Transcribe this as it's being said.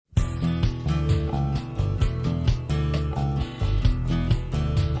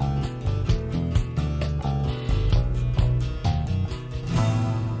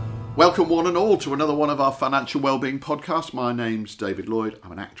Welcome one and all to another one of our financial wellbeing podcasts. My name's David Lloyd.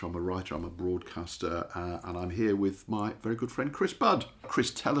 I'm an actor, I'm a writer, I'm a broadcaster, and I'm here with my very good friend Chris Budd. Chris,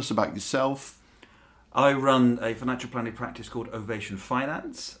 tell us about yourself. I run a financial planning practice called Ovation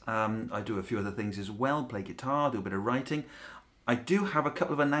Finance. I do a few other things as well, play guitar, do a bit of writing. I do have a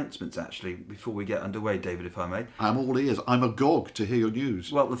couple of announcements actually before we get underway, David, if I may. I'm all ears. I'm agog to hear your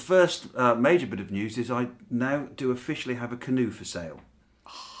news. Well, the first major bit of news is I now do officially have a canoe for sale.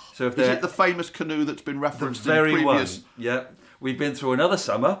 So if is it the famous canoe that's been referenced in previous? One. Yeah, we've been through another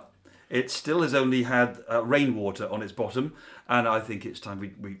summer. It still has only had rainwater on its bottom, and I think it's time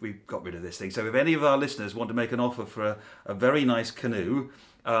we got rid of this thing. So if any of our listeners want to make an offer for a very nice canoe,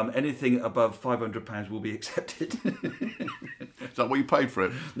 anything above £500 will be accepted. Is that what you paid for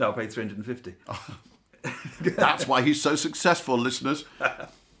it? No, I paid $350. That's why he's so successful, listeners.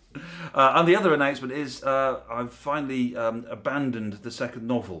 And the other announcement is I've finally abandoned the second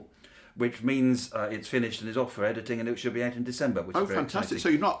novel, which means it's finished and is off for editing, and it should be out in December. Which is very fantastic! exciting. So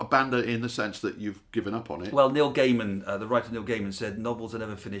you're not abandoned in the sense that you've given up on it. Well, Neil Gaiman, the writer Neil Gaiman, said novels are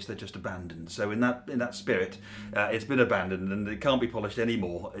never finished; they're just abandoned. So in that spirit, it's been abandoned, and it can't be polished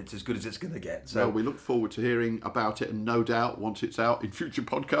anymore. It's as good as it's going to get. So well, we look forward to hearing about it, and no doubt once it's out in future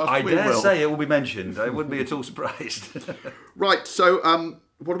podcasts, I we dare will. say it will be mentioned. I wouldn't be at all surprised. Right. So,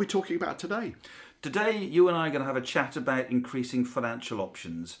 what are we talking about today? Today, you and I are going to have a chat about increasing financial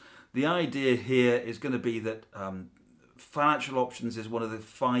options. The idea here is going to be that financial options is one of the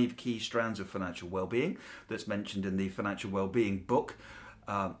 5 key strands of financial well-being that's mentioned in the Financial Wellbeing book,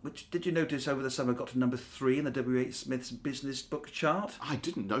 which, did you notice over the summer, got to number 3 in the W.H. Smith's business book chart? I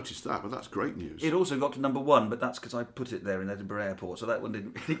didn't notice that, but that's great news. It also got to number 1, but that's because I put it there in Edinburgh Airport, so that one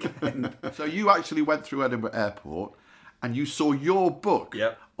didn't really count. So you actually went through Edinburgh Airport and you saw your book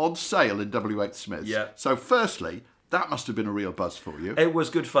on sale in W.H. Smith's. Yep. So firstly, that must have been a real buzz for you. It was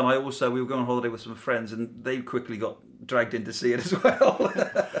good fun. We were going on holiday with some friends, and they quickly got dragged in to see it as well.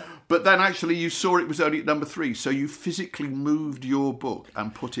 But then actually you saw it was only at number 3, so you physically moved your book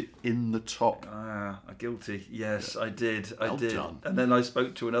and put it in the top. Guilty. Yes, I did. Well done. And then I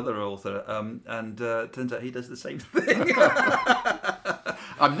spoke to another author, and turns out he does the same thing.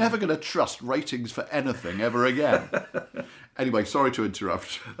 I'm never going to trust ratings for anything ever again. Anyway, sorry to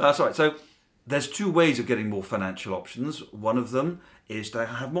interrupt. That's all right. So there's 2 ways of getting more financial options. One of them is to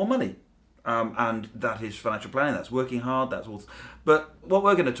have more money. And that is financial planning, that's working hard, that's all. But what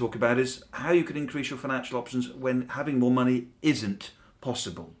we're going to talk about is how you can increase your financial options when having more money isn't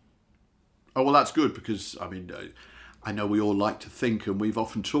possible. Oh, well, that's good because, I know we all like to think, and we've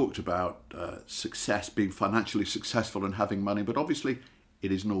often talked about success, being financially successful and having money, but obviously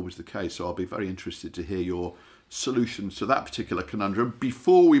it isn't always the case. So I'll be very interested to hear your solutions to that particular conundrum.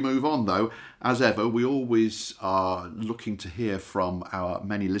 Before we move on, though, as ever, we always are looking to hear from our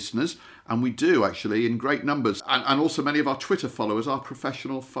many listeners, and we do actually in great numbers, and also many of our Twitter followers are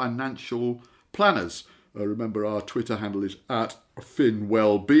professional financial planners. Remember, our Twitter handle is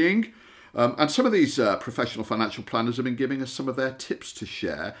 @FinWellbeing. And some of these professional financial planners have been giving us some of their tips to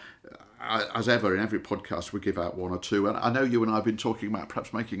share. As ever, in every podcast, we give out 1 or 2. And I know you and I have been talking about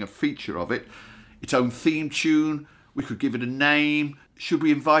perhaps making a feature of it, its own theme tune. We could give it a name. Should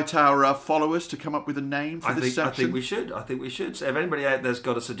we invite our followers to come up with a name for this section? I think we should. So if anybody out there's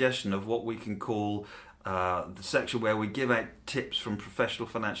got a suggestion of what we can call the section where we give out tips from professional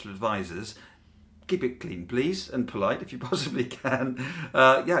financial advisors, keep it clean, please, and polite if you possibly can.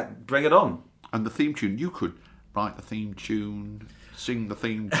 Bring it on. And the theme tune, you could write the theme tune, sing the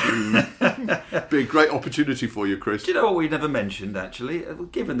theme tune. Be a great opportunity for you, Chris. Do you know what we never mentioned, actually?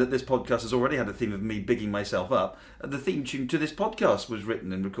 Given that this podcast has already had a theme of me bigging myself up, the theme tune to this podcast was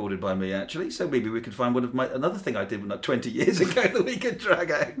written and recorded by me, actually, so maybe we could find another thing I did like 20 years ago that we could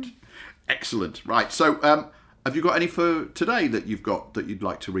drag out. Excellent. Right, so have you got any for today that you'd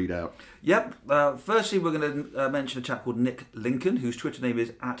like to read out? Yep. Firstly, we're going to mention a chap called Nick Lincoln, whose Twitter name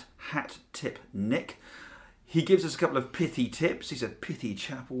is @HatTipNick. He gives us a couple of pithy tips. He's a pithy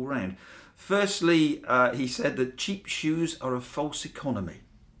chap all round. Firstly, he said that cheap shoes are a false economy.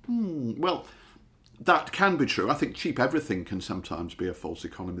 Well, that can be true. I think cheap everything can sometimes be a false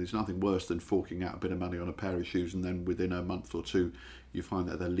economy. There's nothing worse than forking out a bit of money on a pair of shoes and then within a month or 2 you find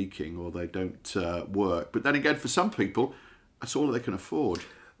that they're leaking or they don't work. But then again, for some people, that's all they can afford.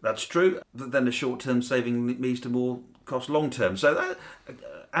 That's true. But then the short-term saving leads to more cost long-term. So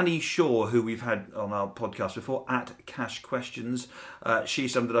Annie Shaw, who we've had on our podcast before, @CashQuestions, she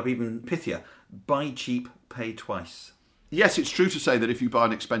summed it up even pithier. Buy cheap, pay twice. Yes, it's true to say that if you buy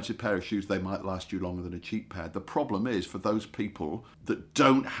an expensive pair of shoes, they might last you longer than a cheap pair. The problem is for those people that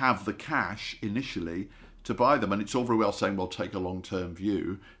don't have the cash initially to buy them. And it's all very well saying, well, take a long-term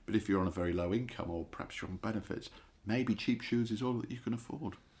view, but if you're on a very low income or perhaps you're on benefits, maybe cheap shoes is all that you can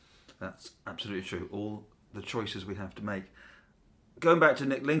afford. That's absolutely true. All the choices we have to make. Going back to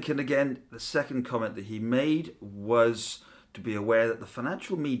Nick Lincoln again, the second comment that he made was to be aware that the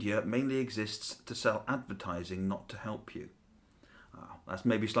financial media mainly exists to sell advertising, not to help you. That's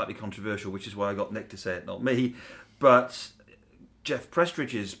maybe slightly controversial, which is why I got Nick to say it, not me. But Jeff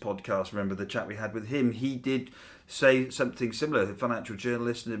Prestridge's podcast, remember the chat we had with him, he did say something similar, a financial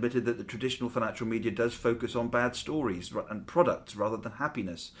journalist, and admitted that the traditional financial media does focus on bad stories and products rather than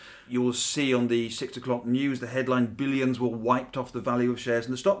happiness. You'll see on the 6 o'clock news the headline, billions were wiped off the value of shares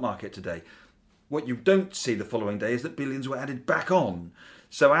in the stock market today. What you don't see the following day is that billions were added back on.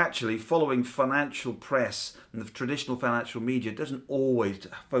 So actually, following financial press and the traditional financial media doesn't always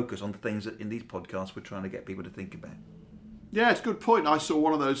focus on the things that in these podcasts we're trying to get people to think about. Yeah, it's a good point. I saw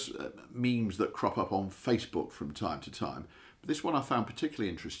one of those memes that crop up on Facebook from time to time. But this one I found particularly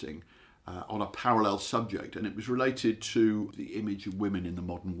interesting on a parallel subject, and it was related to the image of women in the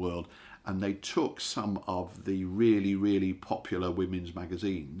modern world. And they took some of the really, really popular women's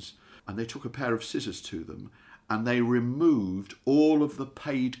magazines and they took a pair of scissors to them and they removed all of the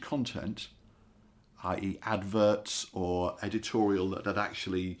paid content, i.e. adverts or editorial that had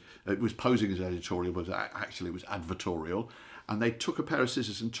actually, it was posing as editorial, but actually it was advertorial. And they took a pair of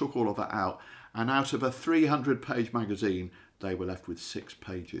scissors and took all of that out. And out of a 300-page magazine, they were left with 6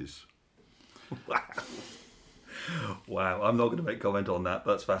 pages. Wow, I'm not going to make comment on that.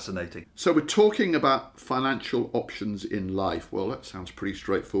 That's fascinating. So we're talking about financial options in life. Well, that sounds pretty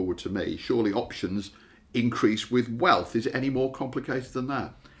straightforward to me. Surely options increase with wealth. Is it any more complicated than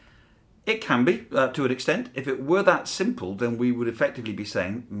that? It can be, to an extent. If it were that simple, then we would effectively be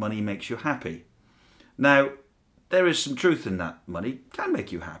saying money makes you happy. Now, there is some truth in that. Money can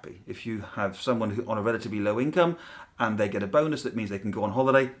make you happy. If you have someone who on a relatively low income and they get a bonus that means they can go on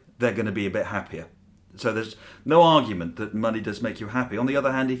holiday, they're going to be a bit happier. So there's no argument that money does make you happy. On the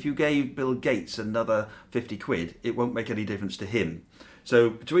other hand, if you gave Bill Gates another 50 quid, it won't make any difference to him. So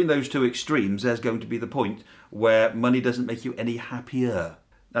between those two extremes, there's going to be the point where money doesn't make you any happier.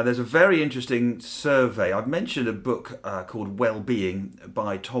 Now, there's a very interesting survey. I've mentioned a book called Well-Being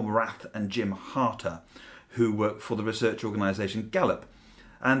by Tom Rath and Jim Harter, who work for the research organisation Gallup.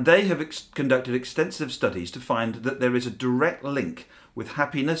 And they have conducted extensive studies to find that there is a direct link with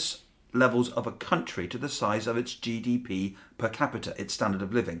happiness levels of a country to the size of its GDP per capita, its standard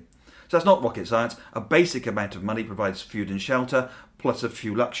of living. So that's not rocket science. A basic amount of money provides food and shelter, plus a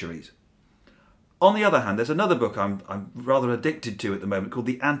few luxuries. On the other hand, there's another book I'm rather addicted to at the moment called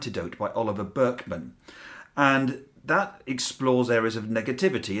The Antidote by Oliver Burkeman. And that explores areas of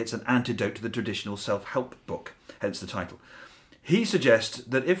negativity. It's an antidote to the traditional self-help book, hence the title. He suggests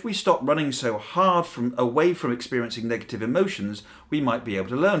that if we stop running so hard away from experiencing negative emotions, we might be able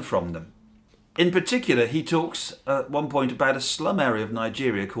to learn from them. In particular, he talks at one point about a slum area of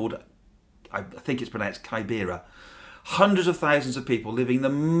Nigeria called, I think it's pronounced Kibera. Hundreds of thousands of people living in the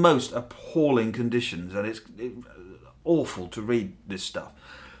most appalling conditions, and it's awful to read this stuff.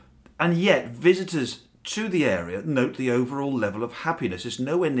 And yet, visitors to the area note the overall level of happiness is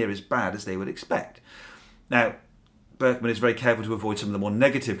nowhere near as bad as they would expect. Now, Berkman is very careful to avoid some of the more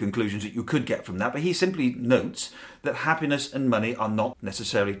negative conclusions that you could get from that, but he simply notes that happiness and money are not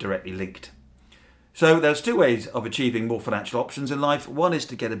necessarily directly linked. So there's 2 ways of achieving more financial options in life. One is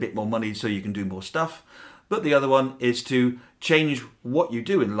to get a bit more money so you can do more stuff, but the other one is to change what you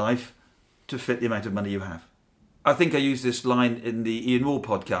do in life to fit the amount of money you have. I think I used this line in the Ian Moore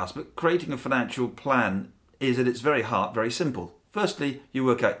podcast, but creating a financial plan is at its very heart very simple. Firstly, you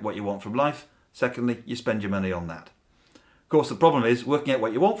work out what you want from life. Secondly, you spend your money on that. Of course, the problem is working out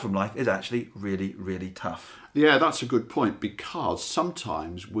what you want from life is actually really, really tough. Yeah, that's a good point, because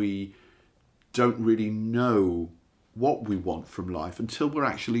sometimes we don't really know what we want from life until we're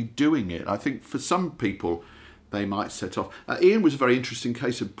actually doing it. I think for some people, they might set off. Ian was a very interesting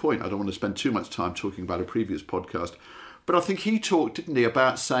case in point. I don't want to spend too much time talking about a previous podcast, but I think he talked, didn't he,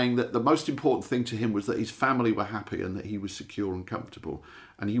 about saying that the most important thing to him was that his family were happy and that he was secure and comfortable.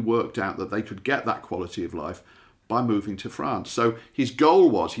 And he worked out that they could get that quality of life by moving to France. So his goal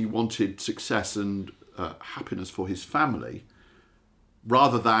was he wanted success and happiness for his family,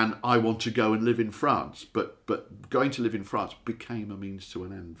 rather than I want to go and live in France. But going to live in France became a means to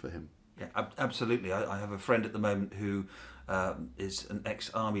an end for him. Yeah, absolutely. I have a friend at the moment who is an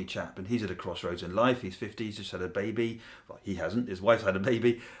ex-army chap, and he's at a crossroads in life. He's 50, he's just had a baby. Well, he hasn't, his wife's had a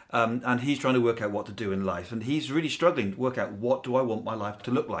baby. And he's trying to work out what to do in life. And he's really struggling to work out, what do I want my life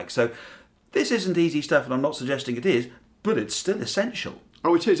to look like? So this isn't easy stuff, and I'm not suggesting it is, but it's still essential.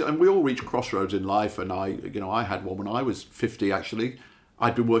 Oh, it is, and we all reach crossroads in life. And I had one when I was 50. Actually,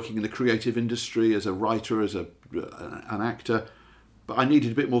 I'd been working in the creative industry as a writer, as an actor, but I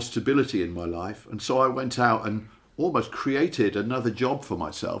needed a bit more stability in my life, and so I went out and almost created another job for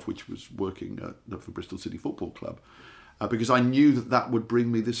myself, which was working for Bristol City Football Club, because I knew that would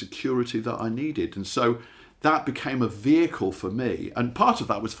bring me the security that I needed, and so that became a vehicle for me, and part of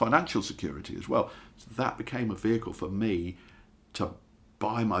that was financial security as well. So that became a vehicle for me to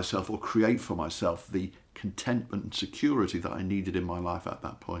buy myself or create for myself the contentment and security that I needed in my life at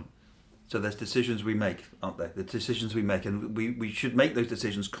that point. So there's decisions we make, aren't there? The decisions we make, and we should make those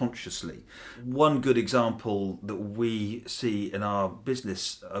decisions consciously. One good example that we see in our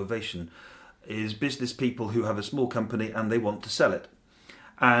business Ovation is business people who have a small company and they want to sell it.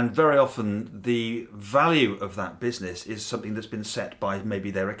 And very often the value of that business is something that's been set by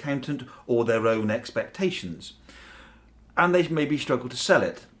maybe their accountant or their own expectations. And they maybe struggle to sell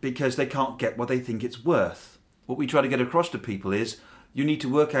it because they can't get what they think it's worth. What we try to get across to people is you need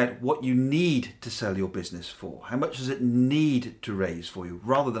to work out what you need to sell your business for. How much does it need to raise for you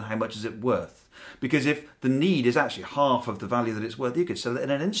rather than how much is it worth? Because if the need is actually half of the value that it's worth, you could sell it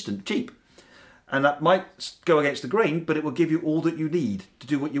in an instant, cheap. And that might go against the grain, but it will give you all that you need to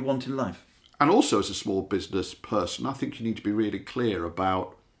do what you want in life. And also as a small business person, I think you need to be really clear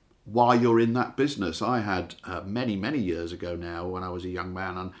about why you're in that business. I had many, many years ago now when I was a young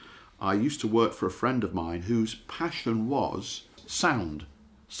man, and I used to work for a friend of mine whose passion was sound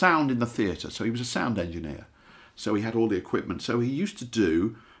in the theatre. So he was a sound engineer. So he had all the equipment. So he used to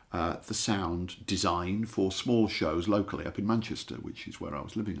do the sound design for small shows locally up in Manchester, which is where I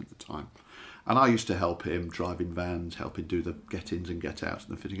was living at the time. And I used to help him drive in vans, help him do the get-ins and get-outs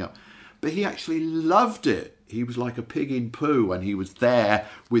and the fitting up. But he actually loved it. He was like a pig in poo when he was there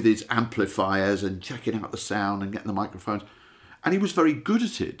with his amplifiers and checking out the sound and getting the microphones. And he was very good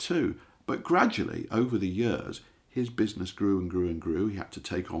at it too. But gradually, over the years, his business grew and grew and grew. He had to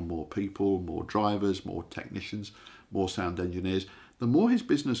take on more people, more drivers, more technicians, more sound engineers. The more his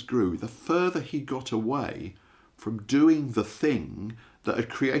business grew, the further he got away from doing the thing that had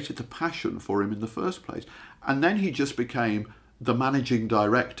created the passion for him in the first place. And then he just became the managing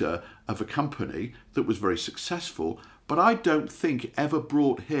director of a company that was very successful, but I don't think ever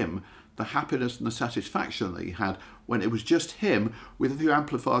brought him the happiness and the satisfaction that he had when it was just him with a few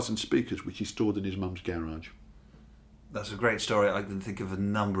amplifiers and speakers which he stored in his mum's garage. That's a great story. I can think of a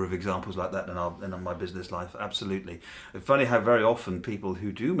number of examples like that in my business life. Absolutely. It's funny how very often people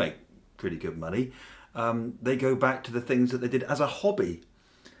who do make pretty good money, they go back to the things that they did as a hobby.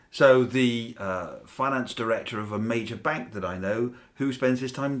 So the finance director of a major bank that I know who spends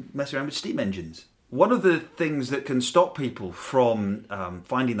his time messing around with steam engines. One of the things that can stop people from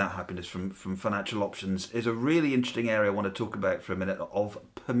finding that happiness from financial options is a really interesting area I want to talk about for a minute of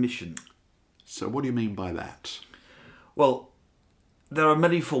permission. So what do you mean by that? Well, there are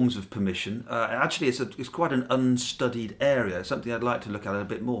many forms of permission. Actually, it's quite an unstudied area, something I'd like to look at a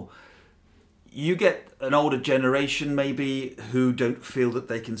bit more. You get an older generation maybe who don't feel that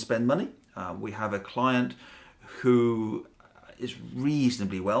they can spend money. We have a client who is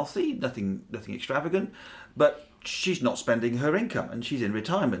reasonably wealthy, nothing extravagant, but she's not spending her income and she's in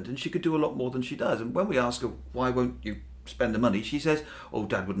retirement and she could do a lot more than she does. And when we ask her, why won't you spend the money? She says, oh,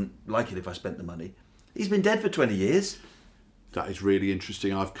 Dad wouldn't like it if I spent the money. He's been dead for 20 years. That is really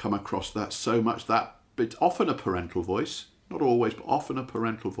interesting. I've come across that so much. That it's often a parental voice, not always, but often a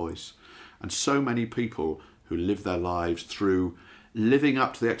parental voice. And so many people who live their lives through living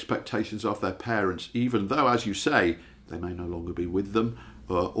up to the expectations of their parents, even though, as you say, they may no longer be with them,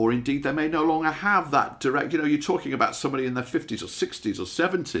 or indeed they may no longer have that direct... you're talking about somebody in their 50s or 60s or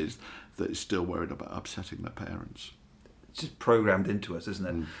 70s that is still worried about upsetting their parents. It's just programmed into us, isn't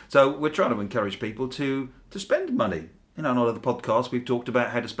it? So we're trying to encourage people to spend money. In other podcasts, we've talked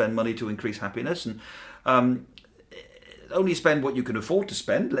about how to spend money to increase happiness, and only spend what you can afford to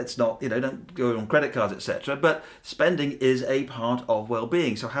spend. Let's not, don't go on credit cards, etc. But spending is a part of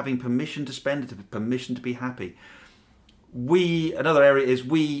well-being. So having permission to spend, permission to be happy. Another area is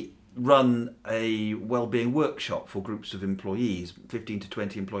we run a well-being workshop for groups of employees, 15 to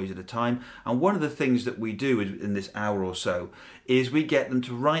 20 employees at a time. And one of the things that we do in this hour or so is we get them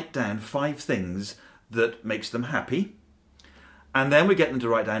to write down 5 things that makes them happy. And then we get them to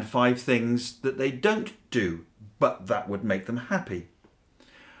write down 5 things that they don't do, but that would make them happy.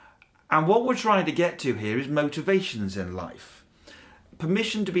 And what we're trying to get to here is motivations in life.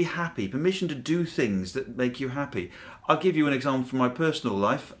 Permission to be happy, permission to do things that make you happy. I'll give you an example from my personal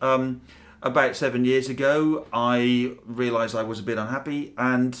life. About 7 years ago, I realised I was a bit unhappy,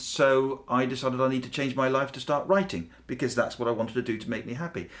 and so I decided I need to change my life to start writing, because that's what I wanted to do to make me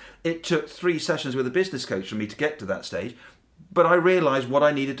happy. It took 3 sessions with a business coach for me to get to that stage, but I realised what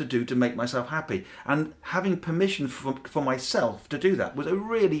I needed to do to make myself happy, and having permission for myself to do that was a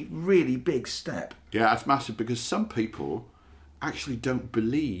really, really big step. Yeah, that's massive, because some people actually don't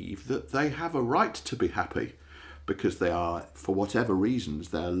believe that they have a right to be happy, because they are, for whatever reasons,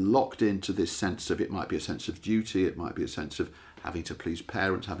 they're locked into this sense of, it might be a sense of duty, it might be a sense of having to please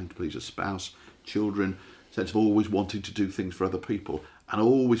parents, having to please a spouse, children, a sense of always wanting to do things for other people and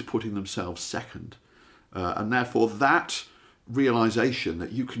always putting themselves second. And therefore that realisation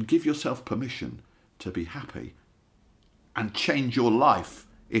that you can give yourself permission to be happy and change your life,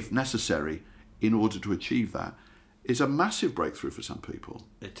 if necessary, in order to achieve that, is a massive breakthrough for some people.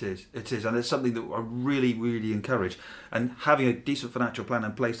 It is, and it's something that I really, really encourage. And having a decent financial plan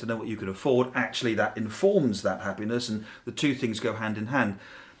in place to know what you can afford, actually that informs that happiness, and the two things go hand in hand.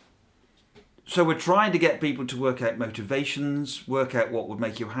 So we're trying to get people to work out motivations, work out what would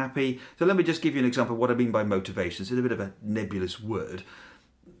make you happy. So let me just give you an example of what I mean by motivations. It's a bit of a nebulous word.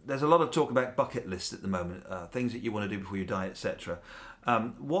 There's a lot of talk about bucket lists at the moment, things that you want to do before you die, etc.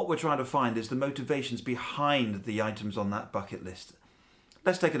 What we're trying to find is the motivations behind the items on that bucket list.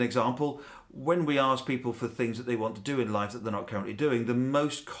 Let's take an example. When we ask people for things that they want to do in life that they're not currently doing, the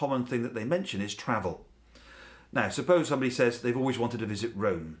most common thing that they mention is travel. Now, suppose somebody says they've always wanted to visit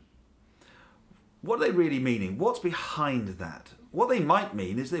Rome. What are they really meaning? What's behind that? What they might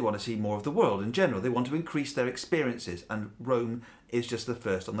mean is they want to see more of the world in general. They want to increase their experiences, and Rome is just the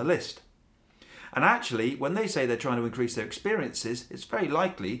first on the list. And actually, when they say they're trying to increase their experiences, it's very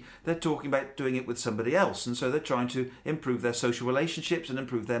likely they're talking about doing it with somebody else. And so they're trying to improve their social relationships and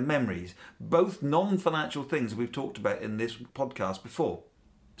improve their memories. Both non-financial things we've talked about in this podcast before.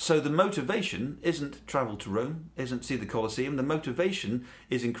 So the motivation isn't travel to Rome, isn't see the Colosseum. The motivation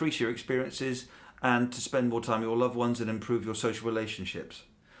is increase your experiences and to spend more time with your loved ones and improve your social relationships.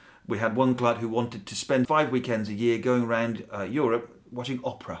 We had one client who wanted to spend 5 weekends a year going around Europe watching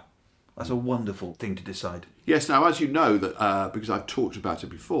opera. That's a wonderful thing to decide. Yes, now as you know, that because I've talked about it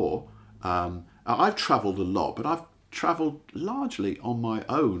before, I've travelled a lot, but I've travelled largely on my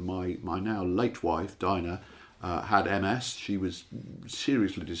own. My now late wife, Dinah, had MS. She was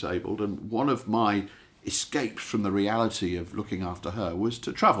seriously disabled, and one of my escapes from the reality of looking after her was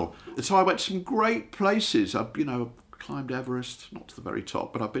to travel. So I went to some great places. I've climbed Everest, not to the very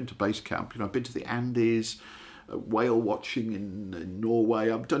top, but I've been to base camp. I've been to the Andes, whale watching in Norway.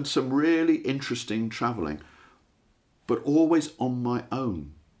 I've done some really interesting travelling, but always on my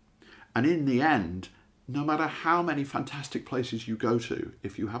own. And in the end, no matter how many fantastic places you go to,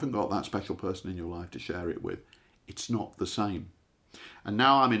 if you haven't got that special person in your life to share it with, it's not the same. And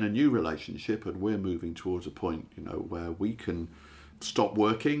now I'm in a new relationship, and we're moving towards a point, where we can stop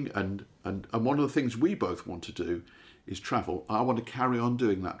working. And one of the things we both want to do is travel. I want to carry on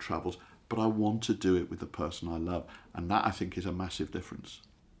doing that travels, but I want to do it with the person I love. And that, I think, is a massive difference.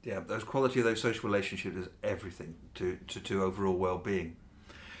 Yeah, those quality of those social relationships is everything to overall well-being.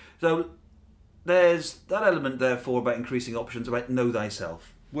 So there's that element, therefore, about increasing options, about know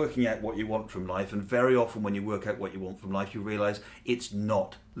thyself, working out what you want from life. And very often when you work out what you want from life, you realise it's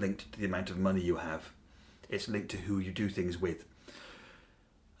not linked to the amount of money you have. It's linked to who you do things with.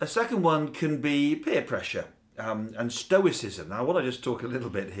 A second one can be peer pressure. And stoicism. Now, I want to just talk a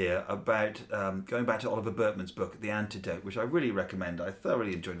little bit here about going back to Oliver Burkeman's book, The Antidote, which I really recommend. I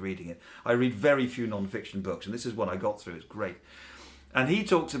thoroughly enjoyed reading it. I read very few non-fiction books, and this is one I got through. It's great. And he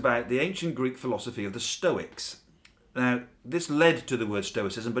talks about the ancient Greek philosophy of the Stoics. Now, this led to the word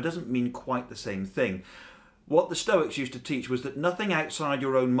Stoicism, but doesn't mean quite the same thing. What the Stoics used to teach was that nothing outside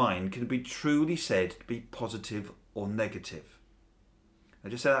your own mind can be truly said to be positive or negative. I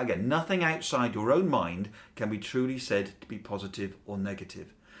just say that again. Nothing outside your own mind can be truly said to be positive or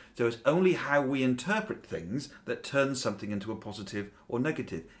negative. So it's only how we interpret things that turns something into a positive or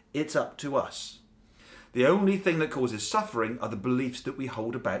negative. It's up to us. The only thing that causes suffering are the beliefs that we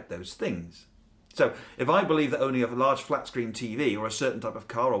hold about those things. So if I believe that owning a large flat screen TV or a certain type of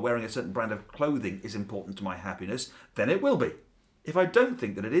car or wearing a certain brand of clothing is important to my happiness, then it will be. If I don't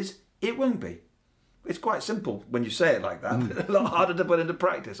think that it is, it won't be. It's quite simple when you say it like that, but a lot harder to put into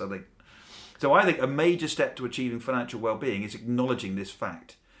practice, I think. So I think a major step to achieving financial well-being is acknowledging this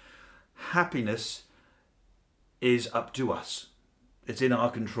fact. Happiness is up to us. It's in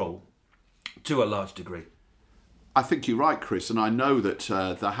our control, to a large degree. I think you're right, Chris, and I know that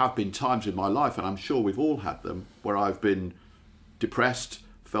there have been times in my life, and I'm sure we've all had them, where I've been depressed,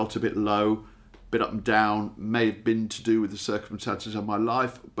 felt a bit low, bit up and down, may have been to do with the circumstances of my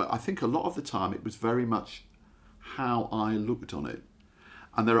life, but I think a lot of the time it was very much how I looked on it.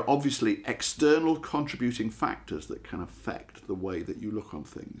 And there are obviously external contributing factors that can affect the way that you look on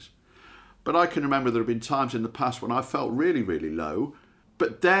things. But I can remember there have been times in the past when I felt really, really low,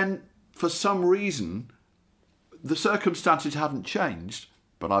 but then for some reason, the circumstances haven't changed,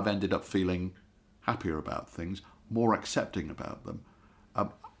 but I've ended up feeling happier about things, more accepting about them.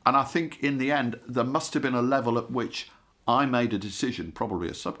 And I think in the end, there must have been a level at which I made a decision, probably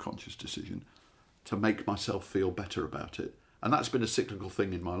a subconscious decision, to make myself feel better about it. And that's been a cyclical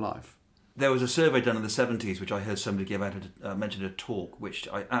thing in my life. There was a survey done in the 70s, which I heard somebody give out, mentioned a talk, which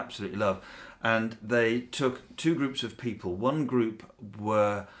I absolutely love. And they took two groups of people. One group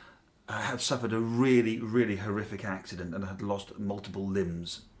had suffered a really, really horrific accident and had lost multiple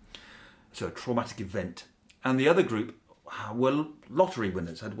limbs. So a traumatic event. And the other group were lottery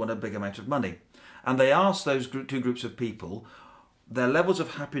winners, had won a big amount of money. And they asked those two groups of people their levels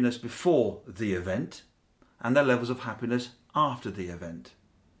of happiness before the event and their levels of happiness after the event.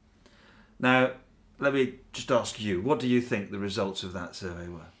 Now, let me just ask you, what do you think the results of that survey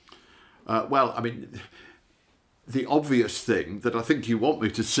were? Well, I mean, the obvious thing that I think you want me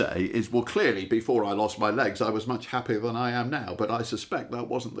to say is, well, clearly, before I lost my legs, I was much happier than I am now, but I suspect that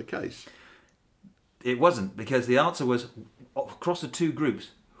wasn't the case. It wasn't, because the answer was, across the two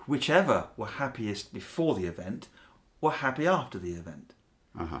groups, whichever were happiest before the event were happy after the event.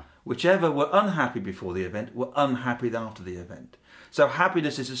 Uh-huh. Whichever were unhappy before the event were unhappy after the event. So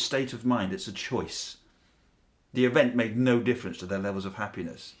happiness is a state of mind, it's a choice. The event made no difference to their levels of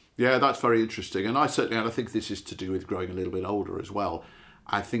happiness. Yeah, that's very interesting. And I think this is to do with growing a little bit older as well.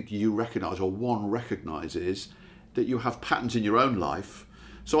 I think you recognise, or one recognises, that you have patterns in your own life.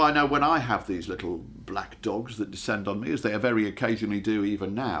 So I know when I have these little black dogs that descend on me, as they very occasionally do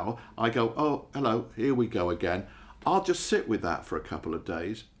even now, I go, oh, hello, here we go again. I'll just sit with that for a couple of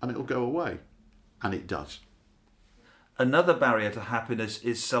days and it'll go away. And it does. Another barrier to happiness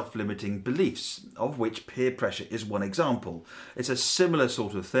is self-limiting beliefs, of which peer pressure is one example. It's a similar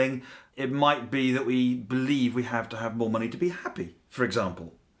sort of thing. It might be that we believe we have to have more money to be happy, for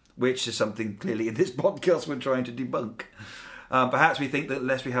example, which is something clearly in this podcast we're trying to debunk. Perhaps we think that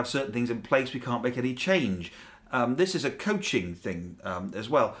unless we have certain things in place, we can't make any change. This is a coaching thing as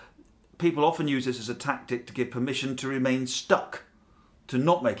well. People often use this as a tactic to give permission to remain stuck, to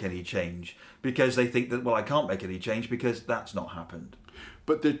not make any change, because they think that, well, I can't make any change because that's not happened.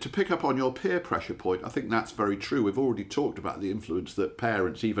 But to pick up on your peer pressure point, I think that's very true. We've already talked about the influence that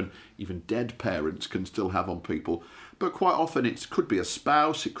parents, even dead parents, can still have on people. But quite often it could be a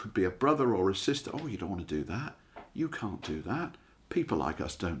spouse, it could be a brother or a sister. Oh, you don't want to do that. You can't do that. People like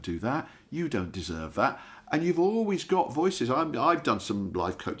us don't do that. You don't deserve that. And you've always got voices. I've done some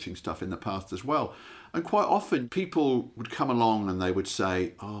life coaching stuff in the past as well. And quite often people would come along and they would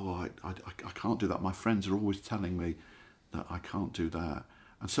say, oh, I can't do that. My friends are always telling me that I can't do that.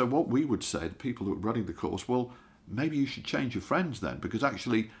 And so what we would say to people who are running the course, well, maybe you should change your friends then, because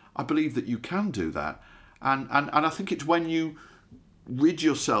actually I believe that you can do that. And I think it's when you rid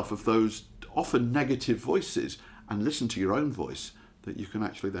yourself of those often negative voices and listen to your own voice that you can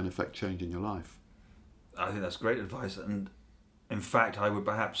actually then affect change in your life. I think that's great advice. And in fact, I would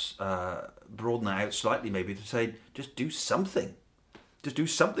perhaps broaden that out slightly, maybe to say, just do something. Just do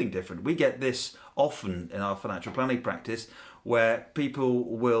something different. We get this often in our financial planning practice, where people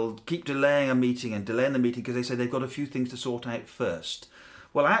will keep delaying a meeting and delaying the meeting because they say they've got a few things to sort out first.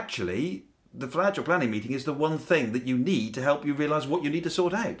 Well, actually, the financial planning meeting is the one thing that you need to help you realise what you need to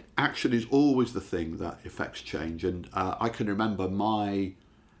sort out. Action is always the thing that affects change. And I can remember my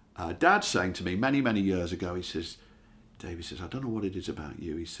dad saying to me many, many years ago, he says, Dave, he says, I don't know what it is about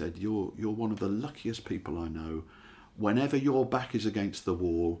you. He said, you're one of the luckiest people I know. Whenever your back is against the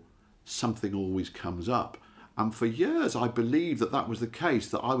wall, something always comes up. And for years, I believed that was the case,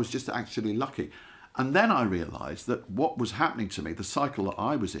 that I was just actually lucky. And then I realised that what was happening to me, the cycle that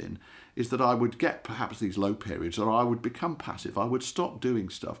I was in, is that I would get perhaps these low periods, or I would become passive, I would stop doing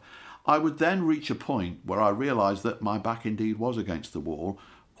stuff. I would then reach a point where I realised that my back indeed was against the wall.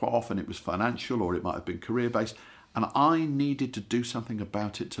 Quite often it was financial, or it might have been career-based, and I needed to do something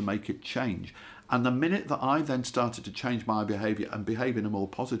about it to make it change. And the minute that I then started to change my behaviour and behave in a more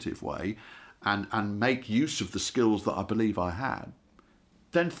positive way, and make use of the skills that I believe I had,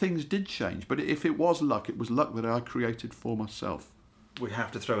 then things did change. But if it was luck, it was luck that I created for myself. We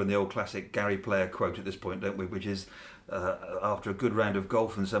have to throw in the old classic Gary Player quote at this point, don't we? Which is, after a good round of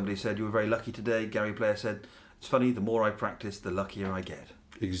golf and somebody said, you were very lucky today, Gary Player said, it's funny, the more I practice, the luckier I get.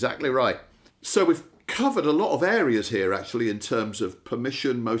 Exactly right. So we've covered a lot of areas here, actually, in terms of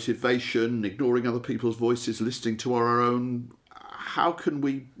permission, motivation, ignoring other people's voices, listening to our own. How can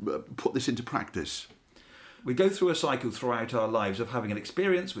we put this into practice? We go through a cycle throughout our lives of having an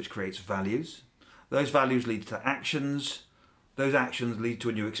experience which creates values. Those values lead to actions. Those actions lead to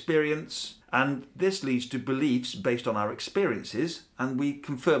a new experience. And this leads to beliefs based on our experiences, and we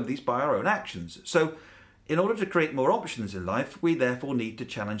confirm these by our own actions. So, in order to create more options in life, we therefore need to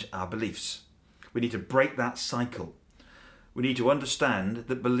challenge our beliefs. We need to break that cycle. We need to understand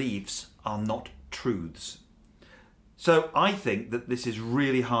that beliefs are not truths. So I think that this is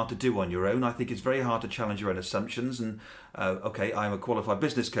really hard to do on your own. I think it's very hard to challenge your own assumptions. And okay, I'm a qualified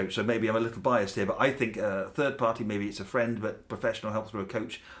business coach, so maybe I'm a little biased here, but I think a third party, maybe it's a friend, but professional help through a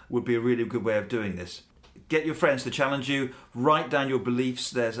coach would be a really good way of doing this. Get your friends to challenge you, write down your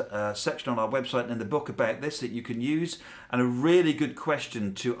beliefs. There's a section on our website and in the book about this that you can use. And a really good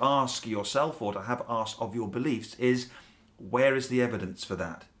question to ask yourself or to have asked of your beliefs is, where is the evidence for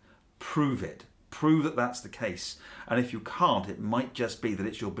that? Prove it. Prove that that's the case. And if you can't, it might just be that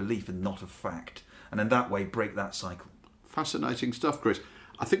it's your belief and not a fact. And in that way, break that cycle. Fascinating stuff, Chris.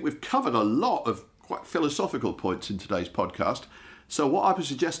 I think we've covered a lot of quite philosophical points in today's podcast. So what I would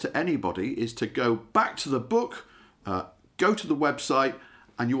suggest to anybody is to go back to the book, go to the website,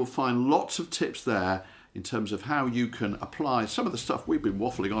 and you will find lots of tips there in terms of how you can apply some of the stuff we've been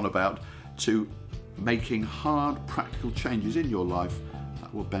waffling on about to making hard, practical changes in your life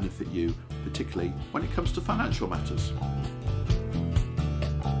that will benefit you, particularly when it comes to financial matters.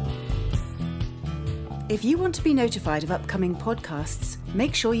 If you want to be notified of upcoming podcasts,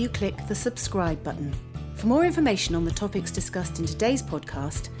 make sure you click the subscribe button. For more information on the topics discussed in today's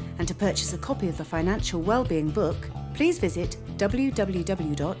podcast and to purchase a copy of the Financial Wellbeing book, please visit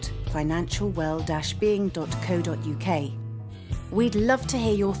www.financialwell-being.co.uk. We'd love to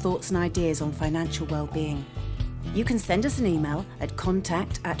hear your thoughts and ideas on financial well-being. You can send us an email at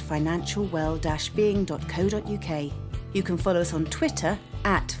contact@financialwell-being.co.uk. You can follow us on Twitter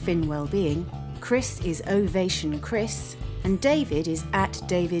 @FinWellbeing. Chris is Ovation Chris, and David is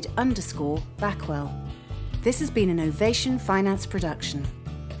 @David_Backwell. This has been an Ovation Finance production.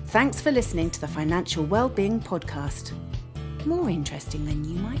 Thanks for listening to the Financial Wellbeing Podcast. More interesting than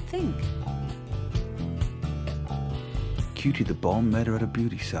you might think. Cutie the Bomb met her at a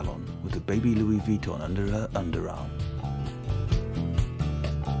beauty salon with a baby Louis Vuitton under her underarm.